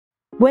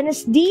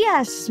Buenos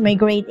dias, my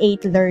grade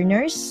 8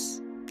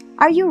 learners!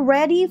 Are you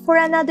ready for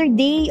another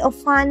day of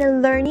fun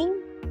and learning?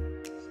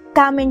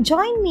 Come and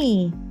join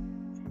me!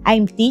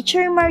 I'm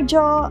Teacher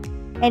Marjo,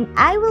 and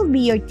I will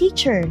be your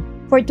teacher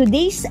for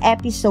today's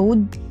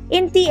episode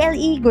in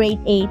TLE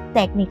Grade 8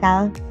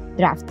 Technical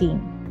Drafting,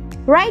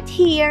 right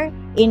here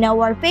in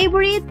our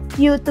favorite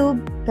YouTube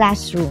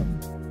classroom.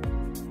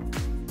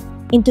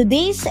 In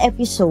today's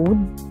episode,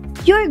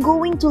 you're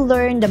going to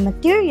learn the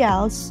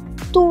materials,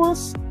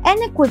 tools, and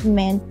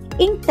equipment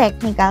in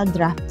technical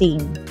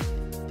drafting.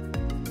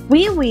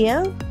 We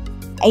will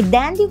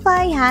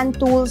identify hand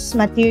tools,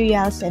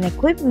 materials, and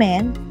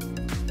equipment,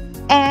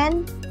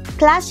 and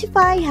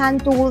classify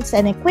hand tools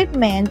and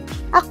equipment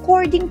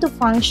according to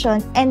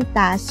function and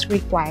task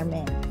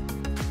requirement.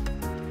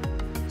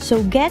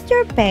 So get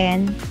your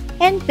pen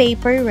and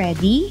paper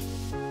ready,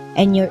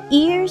 and your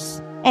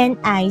ears and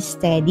eyes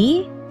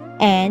steady,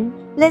 and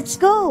let's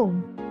go!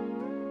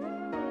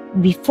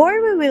 Before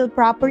we will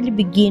properly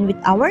begin with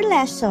our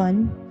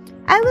lesson,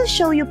 I will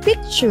show you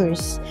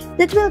pictures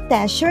that will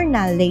test your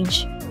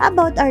knowledge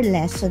about our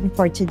lesson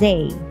for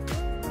today.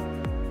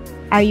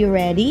 Are you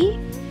ready?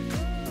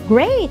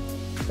 Great!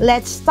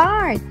 Let's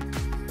start!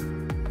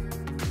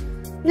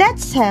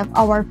 Let's have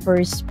our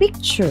first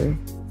picture.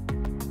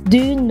 Do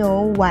you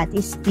know what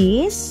is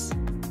this?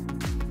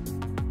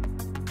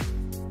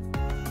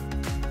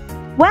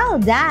 Well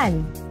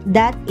done!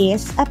 That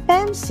is a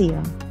pencil.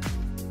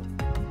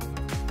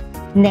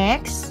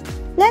 Next,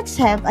 let's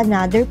have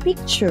another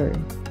picture.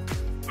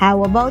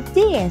 How about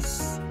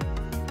this?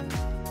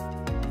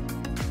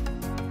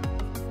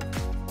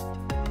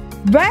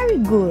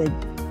 Very good!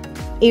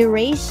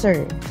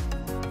 Eraser.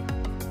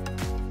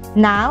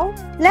 Now,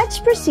 let's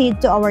proceed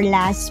to our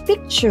last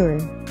picture.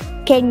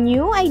 Can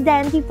you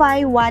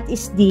identify what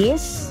is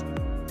this?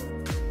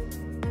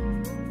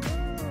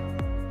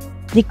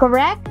 The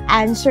correct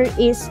answer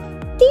is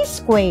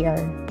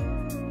T-square.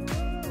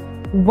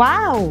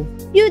 Wow!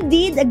 You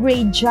did a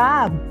great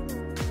job!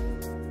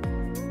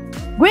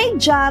 Great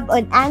job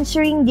on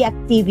answering the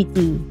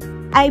activity.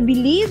 I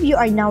believe you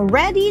are now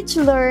ready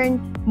to learn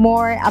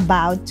more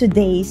about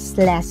today's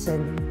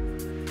lesson.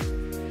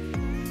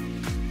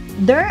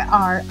 There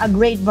are a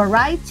great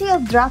variety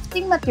of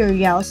drafting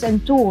materials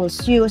and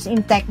tools used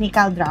in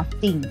technical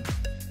drafting.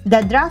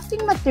 The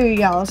drafting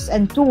materials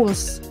and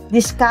tools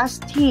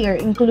discussed here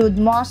include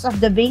most of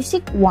the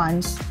basic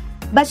ones,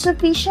 but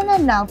sufficient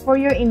enough for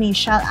your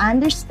initial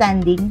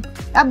understanding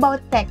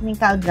about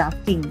technical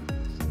drafting.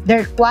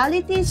 Their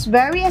quality is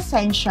very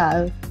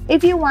essential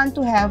if you want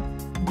to have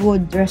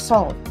good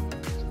results.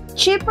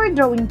 Cheaper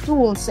drawing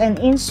tools and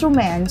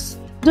instruments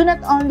do not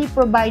only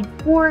provide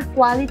poor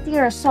quality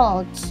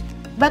results,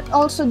 but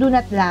also do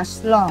not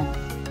last long.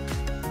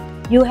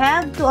 You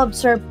have to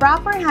observe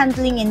proper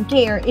handling and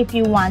care if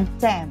you want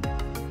them.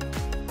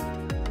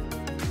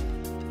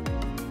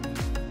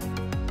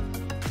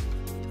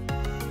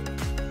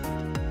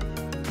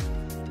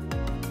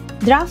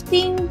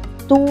 Drafting,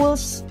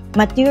 tools,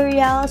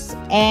 materials,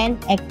 and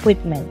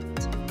equipment.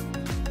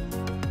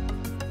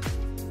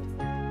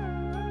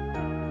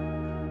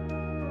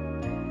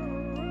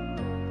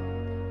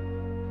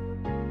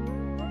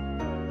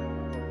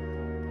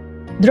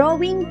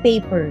 Drawing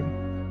paper.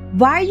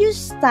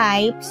 Various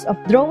types of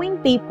drawing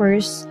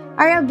papers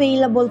are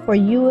available for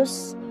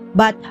use,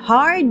 but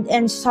hard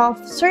and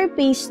soft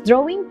surface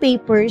drawing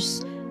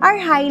papers are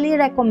highly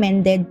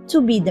recommended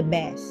to be the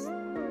best.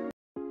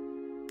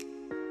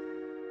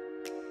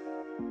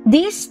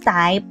 This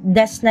type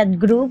does not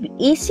groove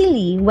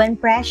easily when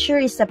pressure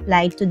is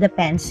applied to the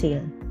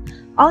pencil.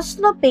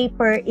 Oslo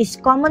paper is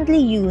commonly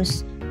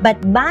used, but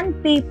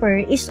bond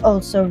paper is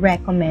also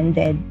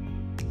recommended.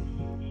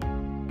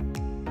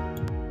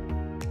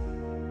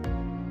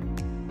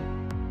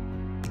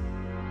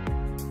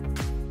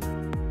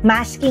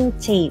 Masking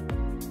tape.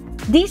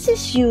 This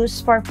is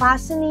used for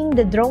fastening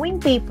the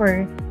drawing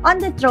paper on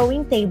the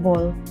drawing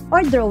table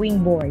or drawing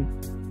board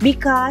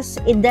because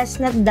it does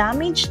not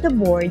damage the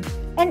board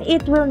and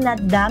it will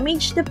not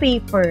damage the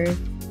paper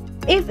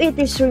if it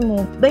is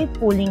removed by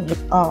pulling it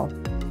off.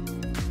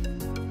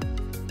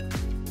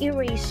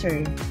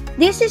 Eraser.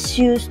 This is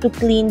used to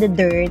clean the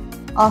dirt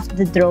off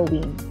the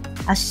drawing.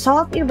 A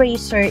soft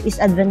eraser is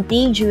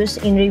advantageous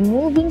in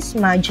removing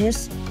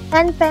smudges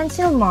and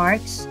pencil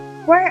marks,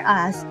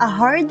 whereas a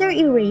harder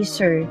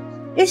eraser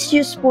is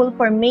useful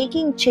for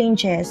making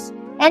changes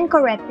and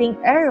correcting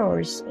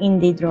errors in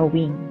the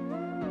drawing.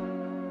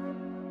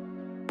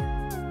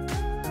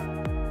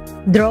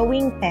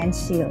 Drawing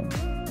pencil.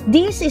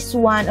 This is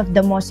one of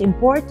the most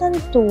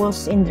important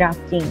tools in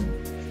drafting.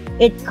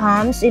 It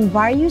comes in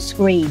various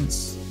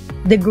grades.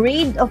 The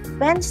grade of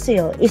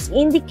pencil is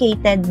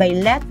indicated by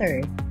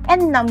letter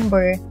and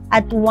number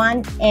at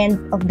one end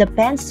of the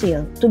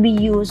pencil to be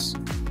used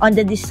on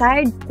the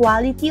desired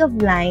quality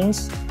of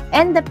lines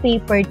and the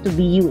paper to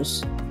be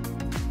used.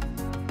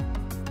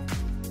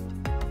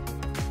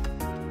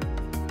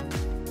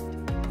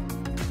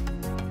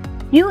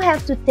 You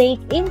have to take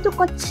into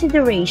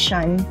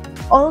consideration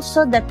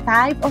also the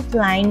type of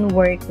line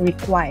work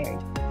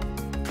required.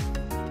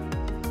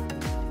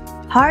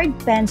 Hard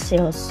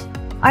pencils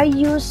are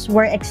used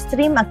where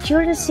extreme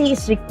accuracy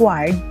is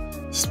required,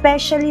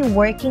 especially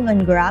working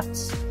on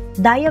graphs,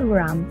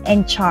 diagrams,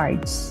 and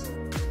charts.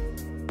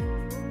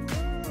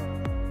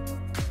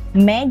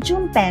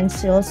 Medium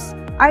pencils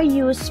are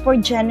used for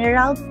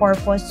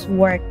general-purpose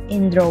work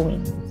in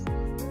drawing.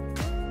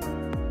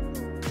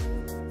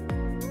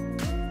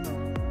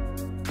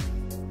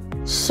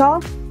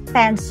 Soft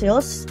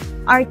pencils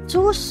are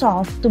too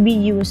soft to be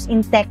used in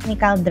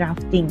technical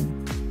drafting.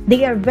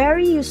 They are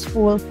very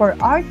useful for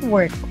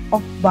artwork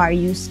of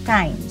various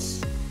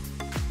kinds.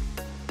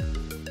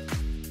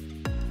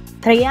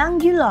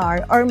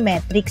 Triangular or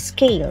metric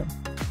scale.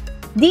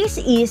 This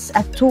is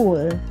a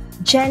tool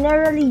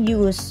generally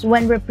used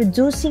when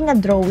reproducing a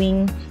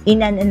drawing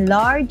in an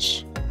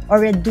enlarged or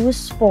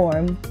reduced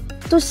form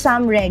to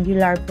some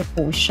regular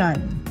proportion.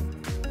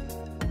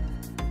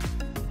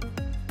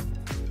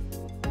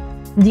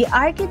 The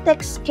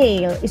architect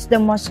scale is the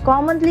most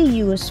commonly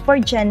used for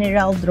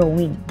general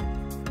drawing.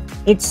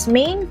 Its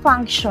main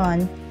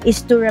function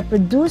is to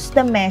reproduce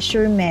the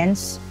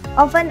measurements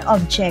of an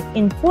object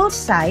in full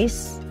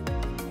size,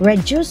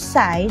 reduced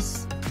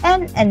size,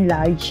 and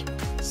enlarged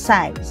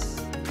size.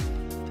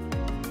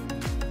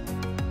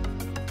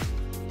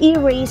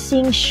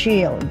 Erasing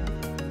shield.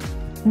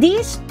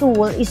 This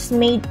tool is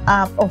made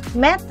up of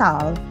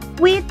metal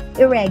with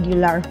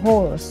irregular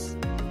holes.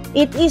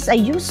 It is a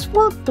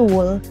useful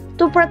tool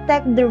to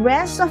protect the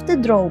rest of the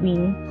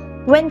drawing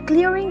when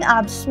clearing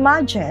up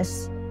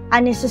smudges,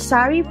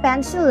 unnecessary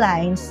pencil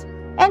lines,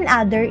 and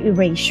other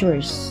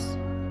erasures.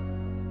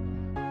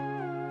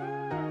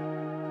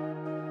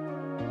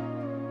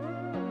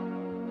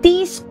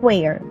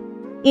 T-square.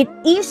 It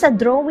is a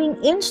drawing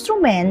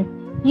instrument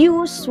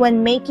used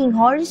when making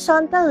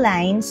horizontal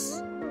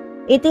lines.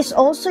 It is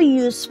also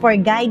used for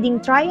guiding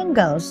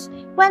triangles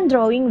when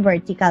drawing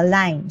vertical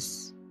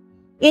lines.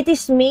 It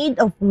is made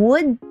of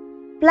wood,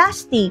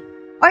 plastic,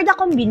 or the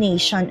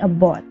combination of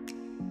both.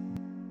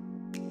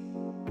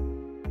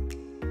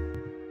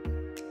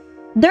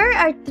 There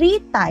are three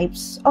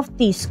types of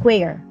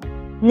T-square,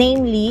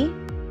 namely,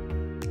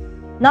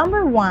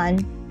 number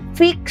 1,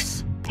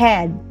 fixed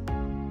head.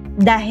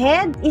 The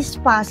head is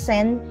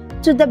fastened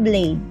to the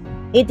blade.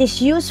 It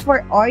is used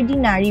for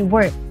ordinary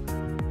work.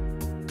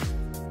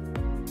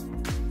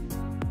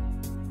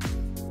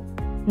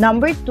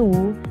 Number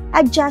 2,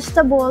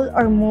 adjustable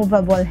or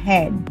movable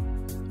head.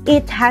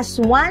 It has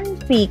one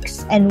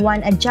fixed and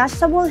one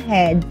adjustable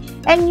head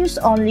and used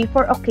only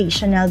for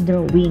occasional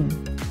drawing.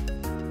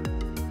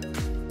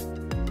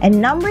 And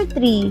number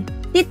 3,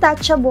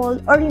 detachable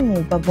or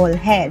removable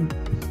head.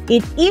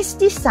 It is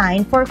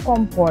designed for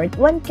comfort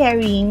when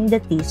carrying the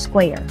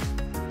T-square.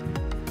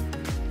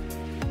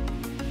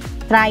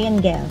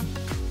 Triangle.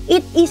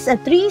 It is a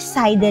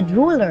three-sided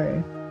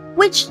ruler,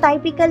 which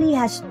typically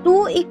has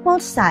two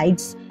equal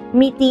sides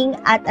meeting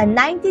at a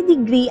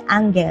 90-degree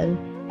angle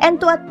and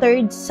to a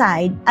third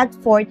side at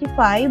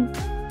 45,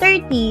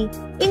 30,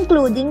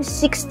 including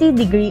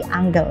 60-degree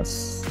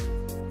angles.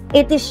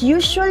 It is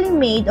usually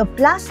made of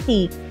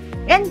plastic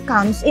and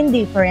comes in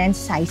different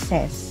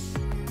sizes.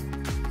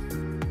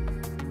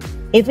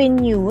 If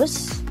in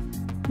use,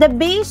 the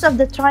base of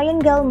the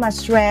triangle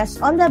must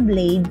rest on the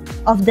blade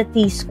of the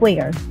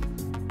T-square.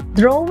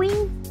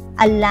 Drawing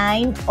a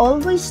line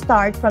always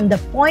starts from the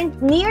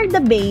point near the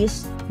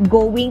base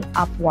going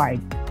upward.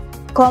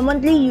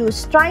 Commonly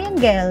used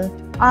triangle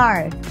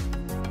are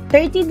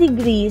 30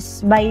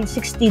 degrees by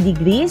 60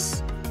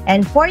 degrees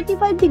and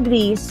 45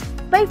 degrees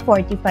by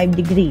 45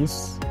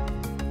 degrees.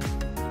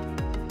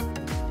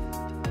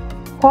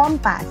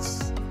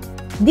 Compass.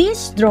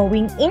 This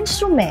drawing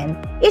instrument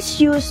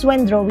is used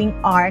when drawing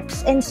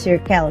arcs and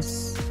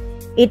circles.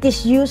 It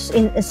is used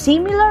in a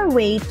similar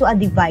way to a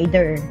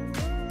divider.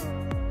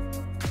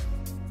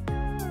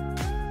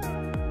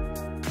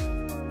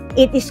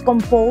 It is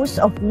composed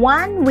of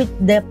one with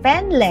the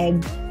pen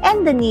leg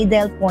and the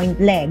needle point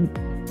leg,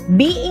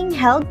 being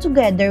held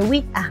together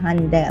with a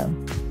handle.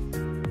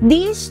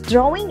 This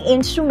drawing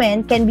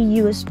instrument can be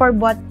used for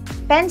both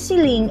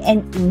penciling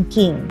and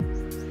inking.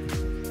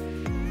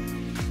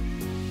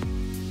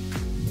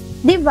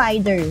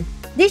 Divider.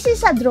 This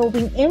is a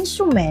drawing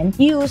instrument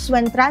used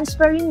when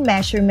transferring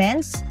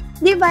measurements,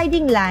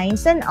 dividing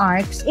lines and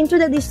arcs into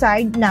the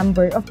desired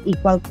number of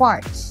equal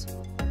parts.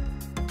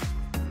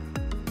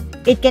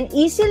 It can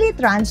easily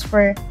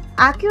transfer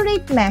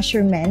accurate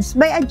measurements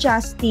by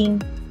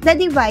adjusting the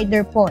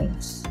divider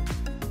points.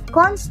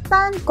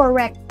 Constant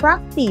correct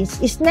practice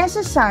is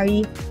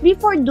necessary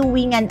before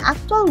doing an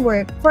actual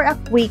work for a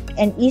quick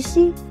and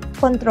easy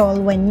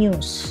control when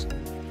used.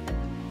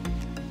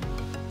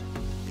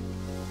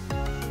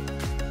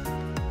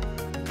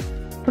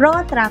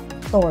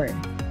 Protractor.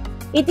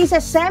 It is a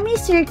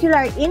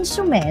semicircular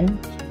instrument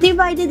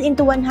divided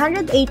into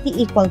 180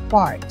 equal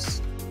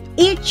parts,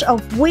 each of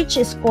which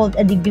is called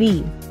a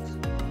degree.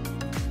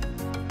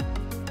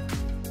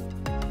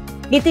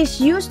 It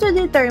is used to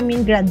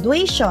determine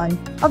graduation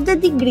of the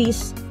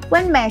degrees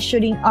when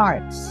measuring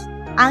arcs,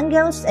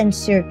 angles, and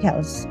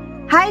circles.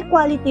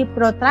 High-quality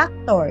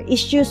protractor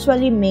is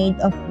usually made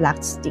of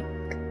plastic.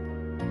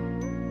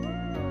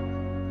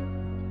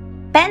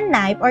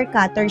 Penknife or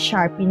cutter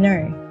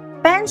sharpener.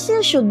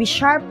 Pencils should be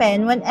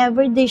sharpened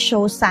whenever they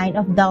show sign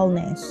of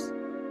dullness.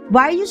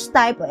 Various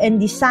types and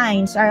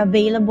designs are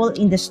available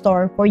in the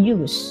store for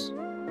use.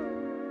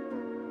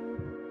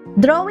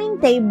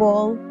 Drawing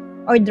table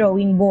or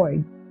drawing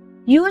board.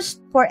 Used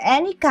for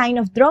any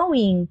kind of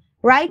drawing,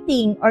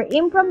 writing, or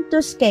impromptu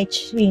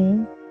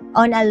sketching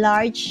on a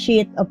large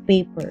sheet of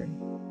paper.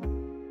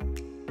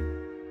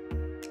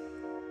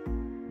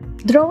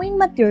 Drawing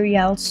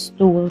materials,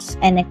 tools,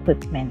 and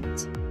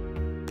equipment.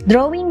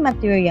 Drawing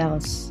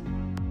materials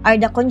are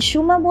the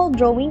consumable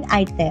drawing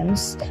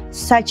items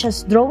such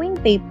as drawing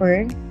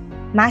paper,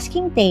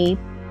 masking tape,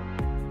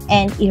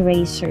 and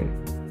eraser.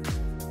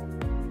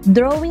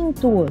 Drawing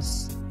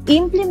tools,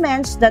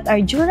 implements that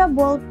are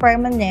durable,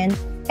 permanent,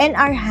 and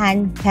are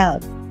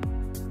handheld.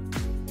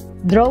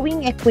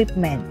 Drawing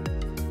equipment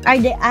are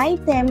the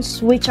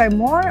items which are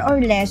more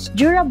or less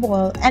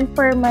durable and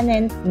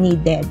permanent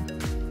needed.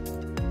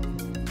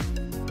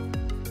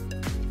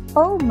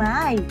 Oh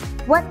my!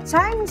 What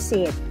time is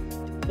it?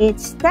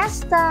 It's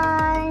test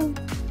time!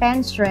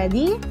 Pens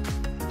ready?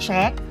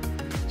 Check.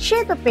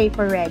 Sheet of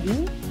paper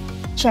ready?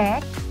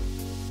 Check.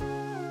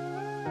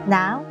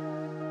 Now,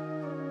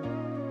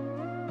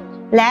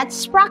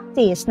 let's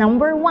practice.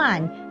 Number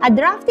 1, a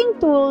drafting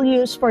tool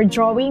used for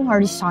drawing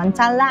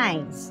horizontal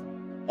lines.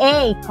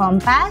 A.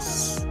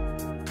 Compass.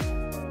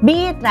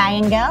 B.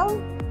 Triangle.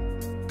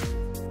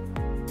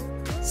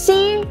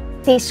 C.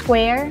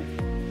 T-square.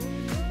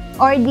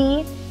 Or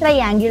D.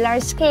 Triangular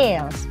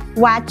scales.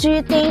 What do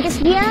you think is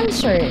the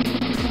answer?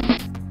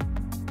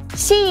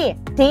 C.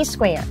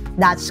 T-square.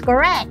 That's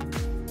correct.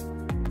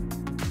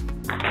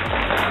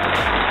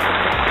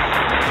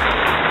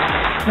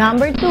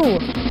 Number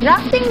 2,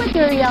 drafting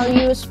material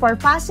used for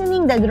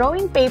fastening the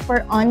drawing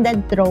paper on the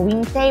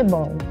drawing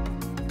table.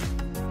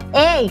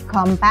 A.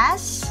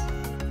 Compass.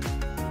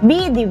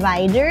 B.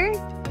 Divider.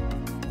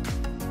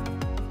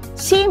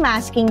 C.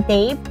 Masking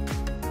tape.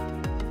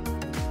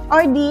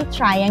 Or D.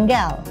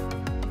 Triangle.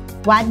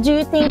 What do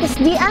you think is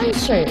the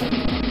answer?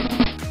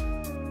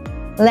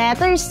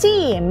 Letter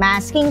C.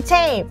 Masking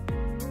tape.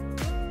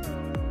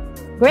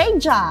 Great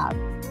job!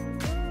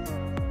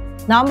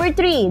 Number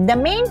 3, the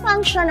main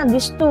function of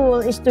this tool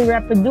is to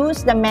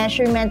reproduce the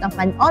measurement of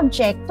an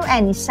object to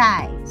any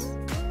size.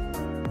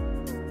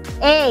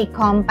 A.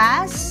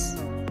 Compass.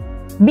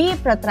 B.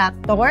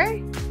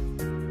 Protractor.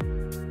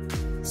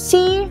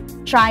 C.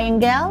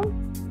 Triangle.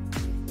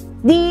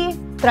 D.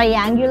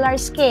 Triangular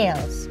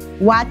scales.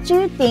 What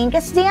do you think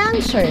is the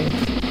answer?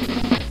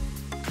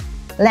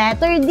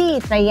 Letter D.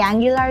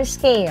 Triangular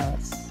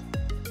scales.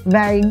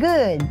 Very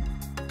good.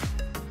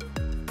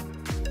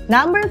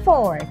 Number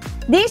 4,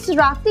 this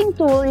drafting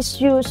tool is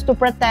used to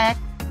protect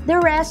the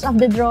rest of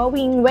the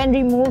drawing when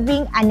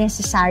removing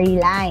unnecessary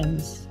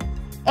lines.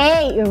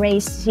 A.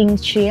 Erasing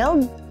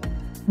shield.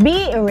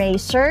 B.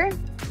 Eraser.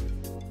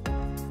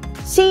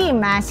 C.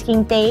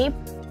 Masking tape.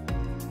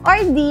 Or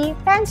D.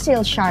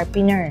 Pencil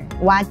sharpener.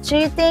 What do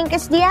you think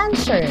is the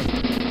answer?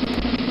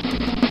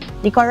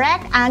 The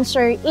correct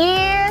answer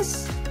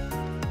is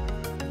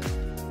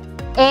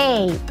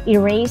A.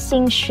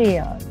 Erasing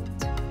shield.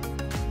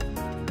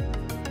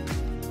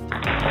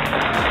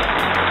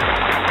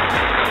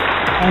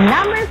 And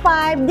number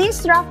 5,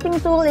 this drafting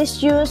tool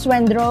is used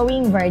when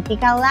drawing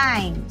vertical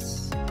lines.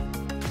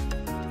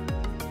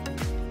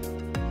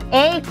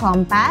 A.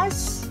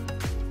 Compass.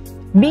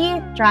 B.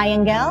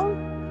 Triangle.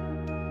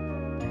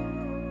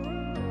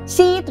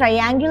 C.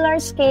 Triangular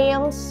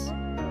scales.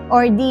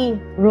 Or D.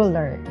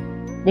 Ruler.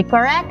 The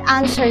correct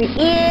answer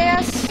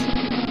is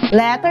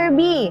letter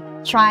B.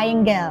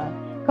 Triangle.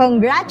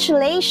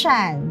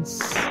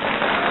 Congratulations!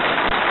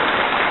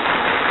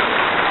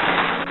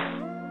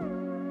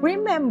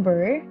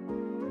 Remember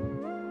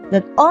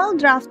that all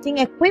drafting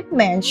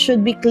equipment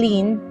should be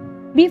cleaned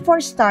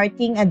before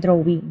starting a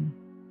drawing.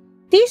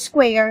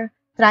 T-square,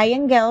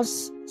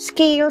 triangles,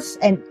 scales,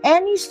 and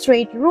any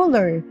straight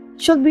ruler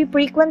should be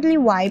frequently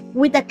wiped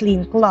with a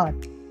clean cloth.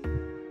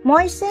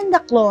 Moisten the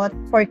cloth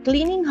for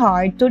cleaning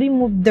hard to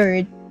remove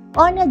dirt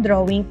on a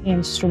drawing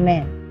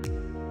instrument.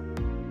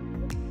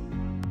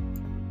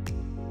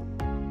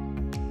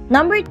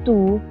 Number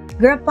 2,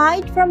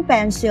 graphite from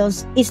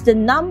pencils is the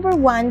number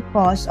 1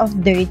 cause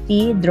of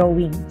dirty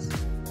drawings.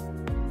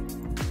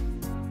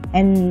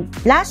 And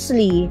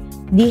lastly,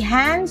 the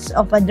hands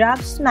of a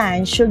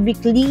draftsman should be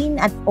clean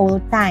at all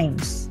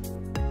times.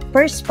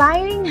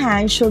 Perspiring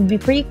hands should be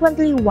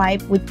frequently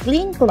wiped with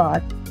clean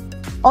cloth.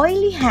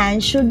 Oily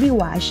hands should be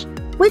washed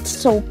with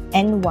soap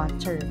and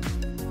water.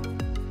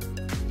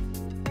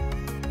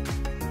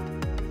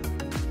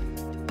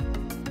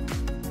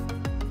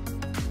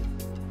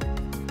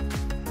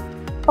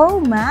 Oh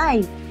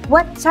my!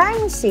 What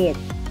time is it?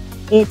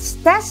 It's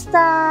test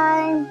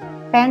time!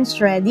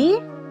 Pens ready?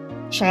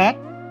 Check.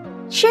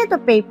 Sheet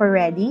of paper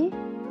ready?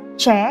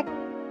 Check.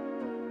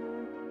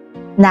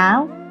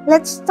 Now,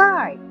 let's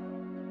start!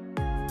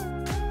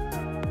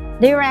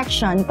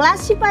 Direction.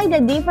 Classify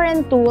the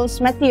different tools,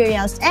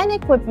 materials, and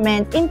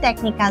equipment in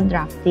technical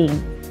drafting.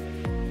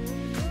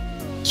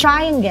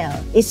 Triangle.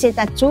 Is it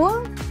a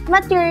tool,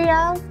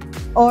 material,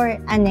 or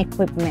an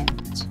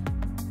equipment?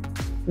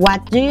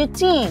 What do you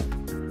think?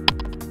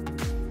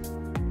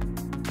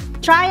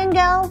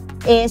 Triangle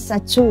is a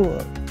tool.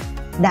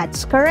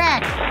 That's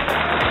correct.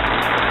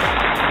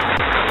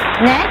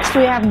 Next,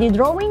 we have the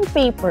drawing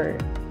paper.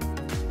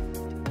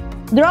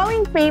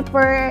 Drawing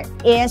paper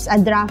is a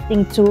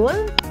drafting tool,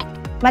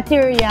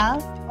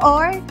 material,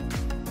 or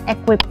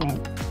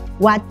equipment.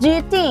 What do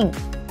you think?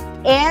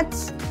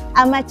 It's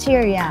a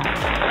material.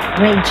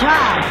 Great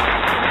job!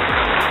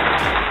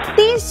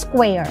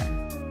 T-square.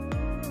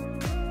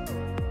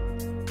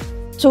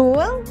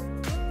 Tool,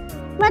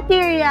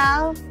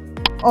 material,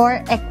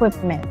 or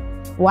equipment.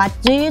 What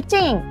do you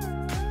think?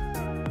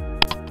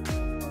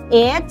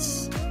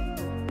 It's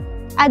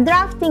a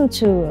drafting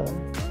tool.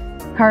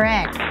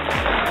 Correct.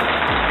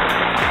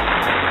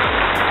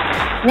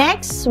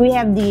 Next, we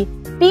have the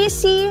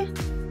PC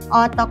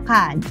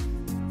AutoCAD.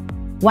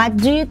 What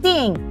do you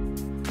think?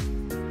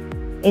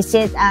 Is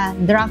it a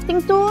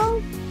drafting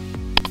tool,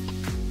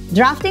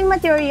 drafting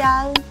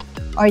material,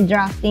 or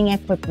drafting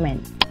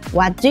equipment?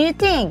 What do you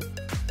think?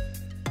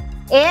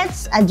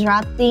 It's a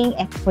drafting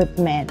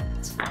equipment.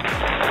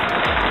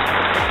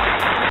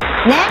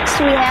 Next,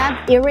 we have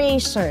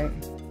eraser.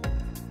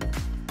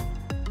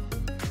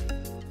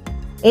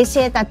 Is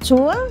it a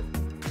tool,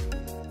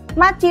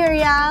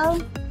 material,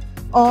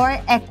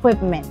 or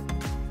equipment?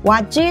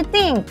 What do you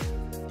think?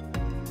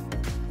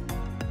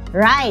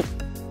 Right,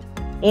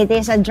 it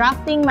is a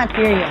drafting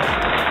material.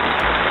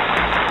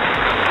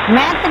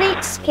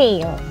 Metric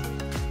scale.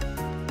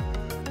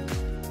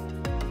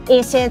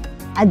 Is it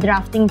a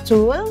drafting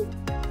tool,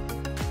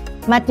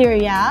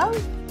 material,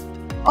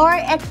 or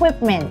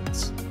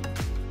equipment?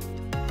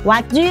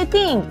 What do you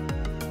think?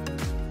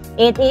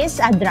 It is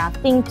a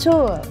drafting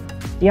tool.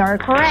 You're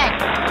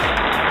correct.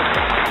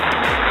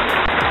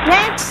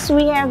 Next,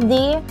 we have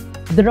the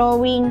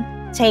drawing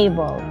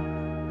table.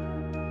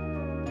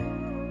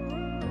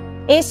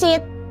 Is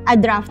it a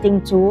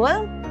drafting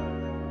tool,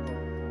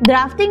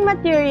 drafting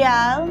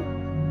material,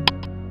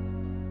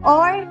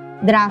 or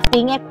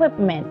drafting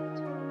equipment?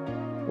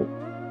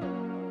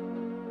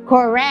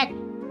 Correct.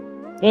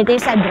 It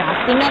is a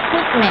drafting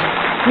equipment.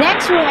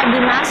 Next, we have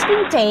the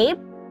masking tape.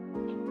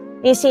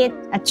 Is it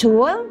a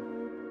tool,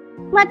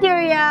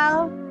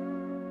 material,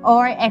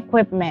 or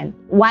equipment?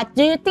 What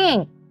do you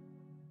think?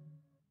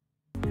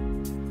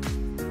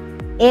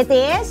 It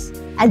is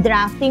a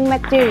drafting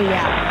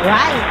material,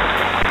 right?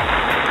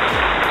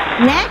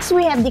 Next,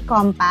 we have the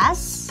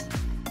compass.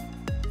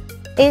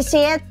 Is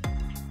it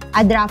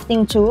a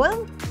drafting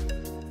tool,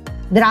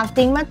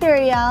 drafting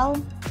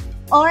material,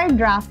 or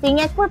drafting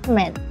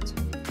equipment?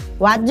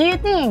 What do you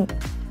think?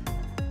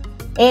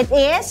 It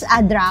is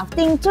a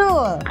drafting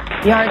tool.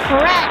 You're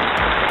correct.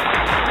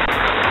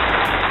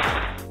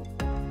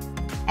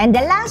 And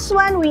the last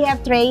one, we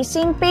have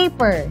tracing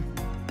paper.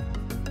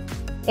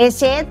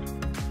 Is it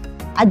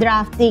a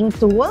drafting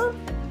tool,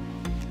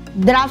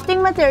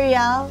 drafting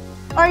material,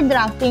 or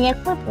drafting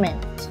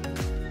equipment?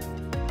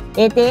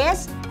 It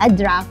is a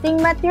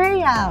drafting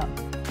material.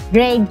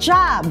 Great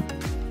job!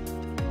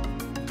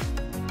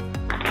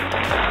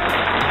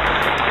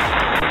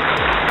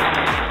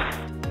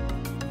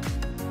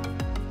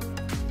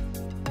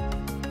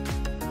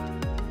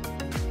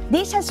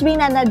 This has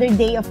been another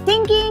day of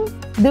thinking,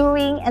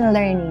 doing, and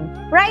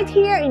learning right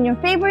here in your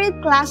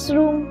favorite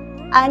classroom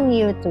on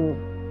YouTube.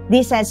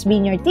 This has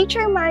been your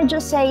teacher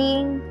Marjo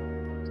saying,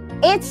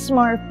 it's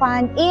more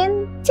fun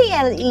in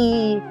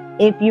TLE.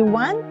 If you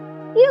want,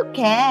 you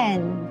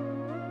can.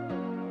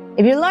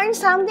 If you learned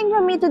something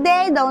from me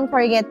today, don't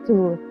forget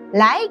to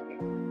like,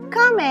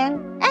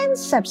 comment, and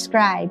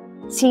subscribe.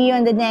 See you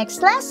on the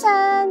next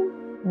lesson.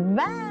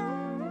 Bye!